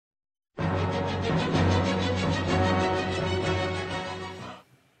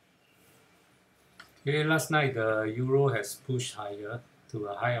Okay, last night the euro has pushed higher to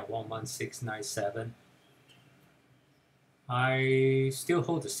a high of 11697. I still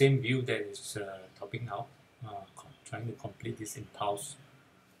hold the same view that it's topping out, trying to complete this impulse.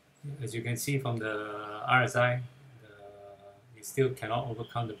 As you can see from the RSI, it still cannot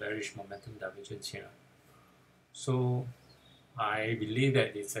overcome the bearish momentum divergence here. So I believe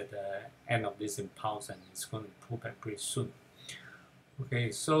that it's at the end of this impulse and it's going to pull back pretty soon.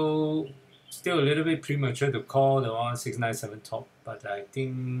 Okay, so still a little bit premature to call the 1697 top, but I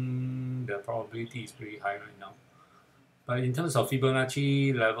think the probability is pretty high right now. But in terms of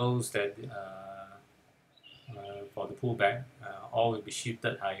Fibonacci levels that for the pullback, all will be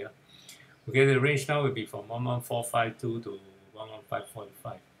shifted higher. Okay, the range now will be from 11452 to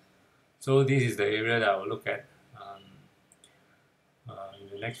 11545. So this is the area that I will look at in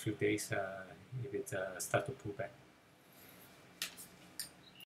the next few days if it starts to pull back.